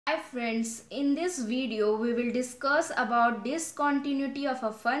friends, in this video we will discuss about discontinuity of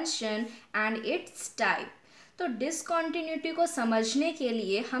a function and its type. तो discontinuity को समझने के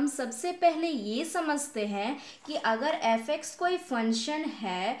लिए हम सबसे पहले ये समझते हैं कि अगर f(x) कोई फंक्शन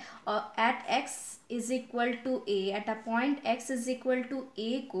है और eight x is equal to a, at a point x is equal to a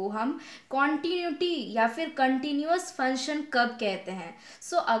को हम कॉन्टिन्यूटी या फिर कंटिन्यूअस फंक्शन कब कहते हैं.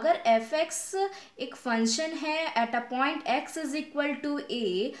 सो अगर f(x) एक फंक्शन है at a point x is equal to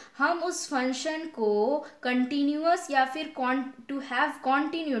a, हम उस फंक्शन को कंटिन्यूअस या फिर टू हैव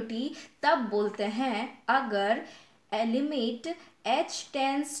कॉन्टिन्यूटी तब बोलते हैं अगर limit h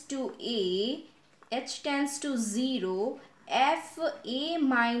tends to 0 f a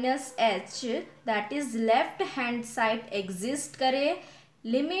minus h that is left hand side exist करे,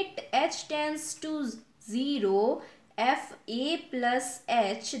 limit h tends to 0 f a plus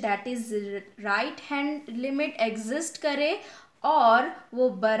h that is right hand limit exist करे और वो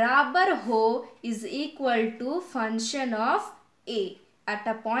बराबर हो is equal to function of a at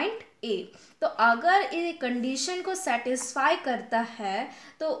a point a. तो अगर ये condition को सेटिस्फाई करता है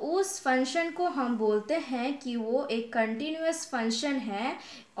तो उस फंक्शन को हम बोलते हैं कि वो एक कंटिन्यूअस फंक्शन है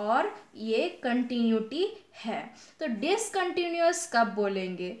और ये कंटिन्यूटी है. तो डिसकंटिन्यूअस कब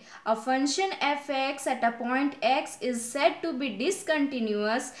बोलेंगे? A function f(x) at a point x is said to be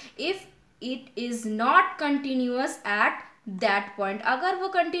discontinuous if it is not continuous at that point. अगर वो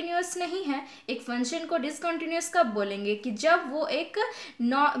कंटिन्यूअस नहीं है, एक फंक्शन को डिसकंटिन्यूअस कब बोलेंगे? कि जब वो एक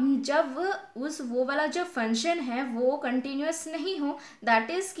जब वो वाला जो फंक्शन है वो कंटिन्यूअस नहीं हो, दैट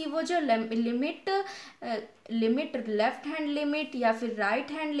इज कि वो जो लिमिट लेफ्ट हैंड लिमिट या फिर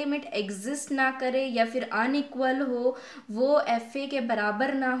राइट हैंड लिमिट एग्जिस्ट ना करे या फिर अनइक्वल हो, वो एफ ए के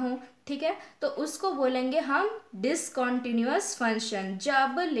बराबर ना हो. ठीक है, तो उसको बोलेंगे हम डिसकंटिन्यूअस फंक्शन.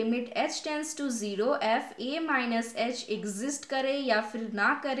 जब limit h tends to 0 f a minus h exist करे या फिर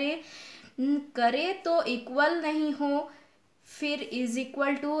ना करे तो इक्वल नहीं हो, फिर is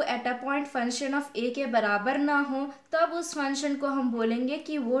equal to at a point function of a के बराबर ना हो, तब उस फंक्शन को हम बोलेंगे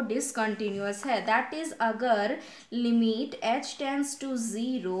कि वो डिसकंटिन्यूअस है. दैट इज अगर limit h tends to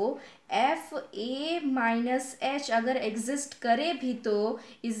 0 f a minus h अगर एग्जिस्ट करे भी तो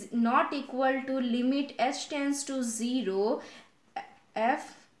is not equal to limit h tends to 0 f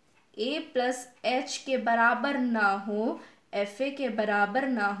a plus h के बराबर ना हो, एफ ए के बराबर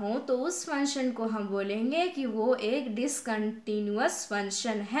ना हो, तो उस फंक्शन को हम बोलेंगे कि वो एक डिसकंटिन्यूअस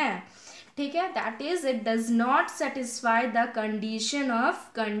फंक्शन है. ठीक है, that is it does not satisfy the condition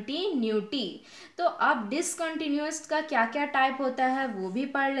of continuity. तो अब डिसकंटिन्यूअस का क्या क्या टाइप होता है वो भी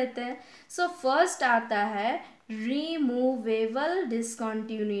पढ़ लेते हैं. सो फर्स्ट आता है रिमूवेबल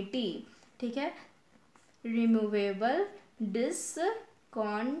डिसकंटिन्यूटी. ठीक है, रिमूवेबल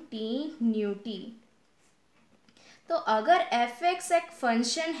डिसकंटिन्यूटी. तो अगर f(x) एक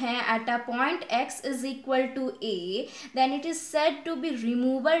फंक्शन है at a point x is equal to a, then it is said to be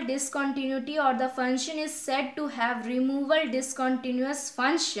removal discontinuity और the function is said to have removal discontinuous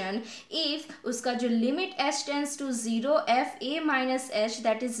function if उसका जो limit h tends to 0 f a minus h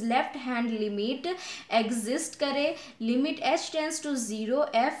that is left hand limit exist करे, limit h tends to 0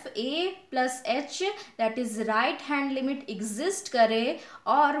 f a plus h that is right hand limit exist करे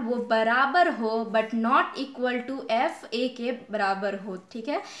और वो बराबर हो but not equal to F A के बराबर हो. ठीक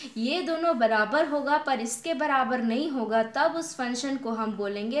है, ये दोनों बराबर होगा पर इसके बराबर नहीं होगा, तब उस फंक्शन को हम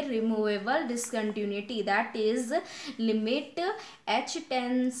बोलेंगे removable discontinuity. That is limit h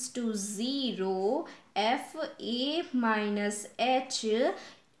tends to 0 f a minus h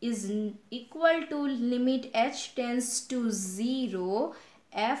is equal to limit h tends to 0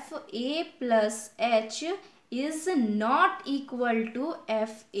 f a plus h is not equal to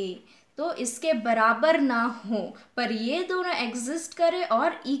f a. तो इसके बराबर ना हो पर ये दोनों एग्जिस्ट करे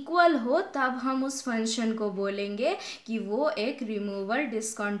और इक्वल हो, तब हम उस फंक्शन को बोलेंगे कि वो एक रिमूवल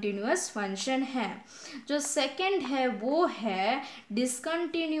डिसकंटिन्यूअस फंक्शन है. जो सेकंड है वो है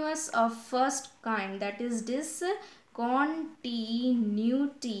discontinuous of first kind, that is discontinuity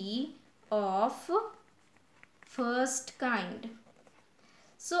of first kind.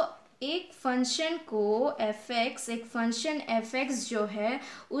 सो एक फंक्शन को f(x), एक फंक्शन f(x) जो है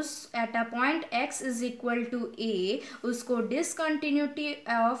उस at a point x is equal to a, उसको डिसकंटिन्यूटी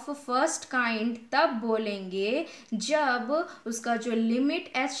ऑफ फर्स्ट काइंड तब बोलेंगे जब उसका जो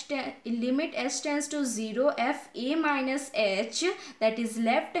limit h tends to 0 f a minus h that is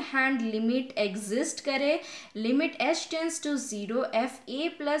left hand limit exist करे, limit h tends to 0 f a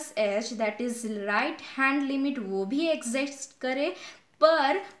plus h that is right hand limit वो भी exist करे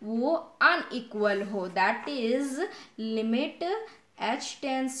पर वो अनइक्वल हो, that is limit h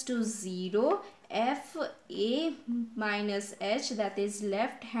tends to 0 F A minus H that is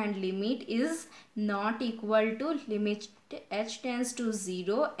left hand limit is not equal to limit h tense to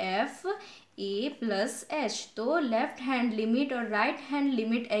 0 F A plus H. तो left hand limit और right hand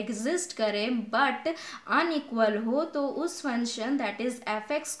limit exist करें but unequal हो तो उस function that is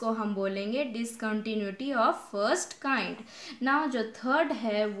F x को हम बोलेंगे discontinuity of first kind. Now जो थर्ड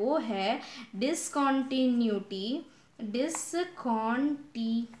है वो है डिसकंटिन्यूटी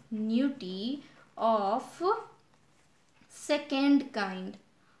ऑफ सेकेंड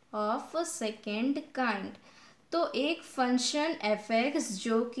काइंड। तो एक फंक्शन एफ एक्स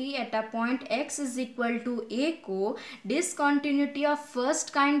जो कि at a point x is equal to ए को डिसकंटिन्यूटी ऑफ फर्स्ट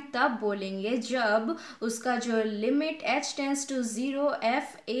काइंड तब बोलेंगे जब उसका जो limit h tense to 0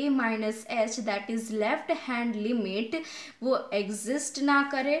 F A minus H that is left hand limit वो एग्जिस्ट ना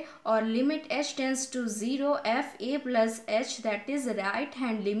करे और limit h tense to 0 F A plus H that is right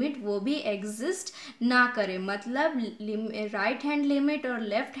hand limit वो भी एग्जिस्ट ना करे। मतलब राइट हैंड लिमिट और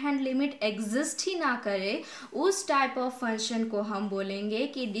लेफ्ट हैंड लिमिट एग्जिस्ट ही ना करे, उस टाइप ऑफ फंक्शन को हम बोलेंगे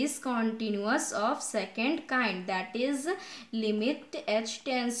कि discontinuous of second kind that is limit h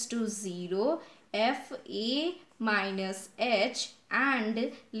tense to 0 F A minus H and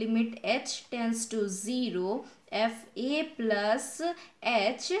limit h tense to 0 F A plus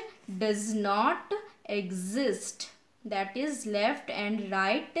H does not exist, that is left and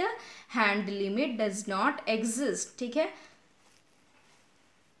right hand limit does not exist. ठीक है,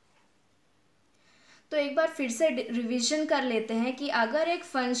 तो एक बार फिर से revision कर लेते हैं कि अगर एक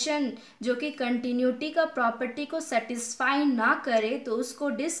फंक्शन जो कि कंटिन्यूटी का प्रॉपर्टी को सेटिस्फाई ना करे तो उसको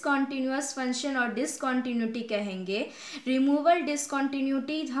डिसकंटिन्यूअस फंक्शन और डिसकंटिन्यूटी कहेंगे। रिमूवल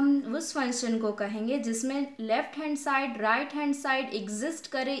डिसकंटिन्यूटी हम उस फंक्शन को कहेंगे जिसमें left hand side right hand side exist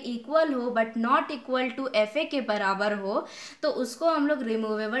करे, इक्वल हो but not equal to F A के बराबर हो, तो उसको हम लोग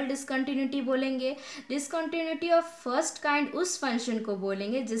रिमूवेबल डिसकंटिन्यूटी बोलेंगे। डिसकंटिन्यूटी ऑफ फर्स्ट काइंड उस फंक्शन को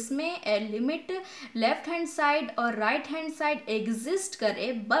बोलेंगे जिसमें लिमिट लेफ्ट हैंड साइड और राइट हैंड साइड एग्जिस्ट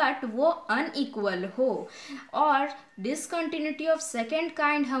करे बट वो अनइक्वल हो। और डिसकंटिन्यूटी ऑफ सेकेंड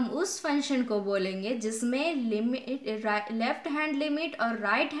काइंड हम उस फंक्शन को बोलेंगे जिसमें लिमिट लेफ्ट हैंड लिमिट और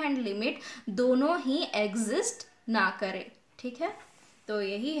राइट हैंड लिमिट दोनों ही एग्जिस्ट ना करे। ठीक है, तो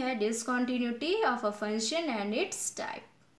यही है discontinuity of a function and it's type.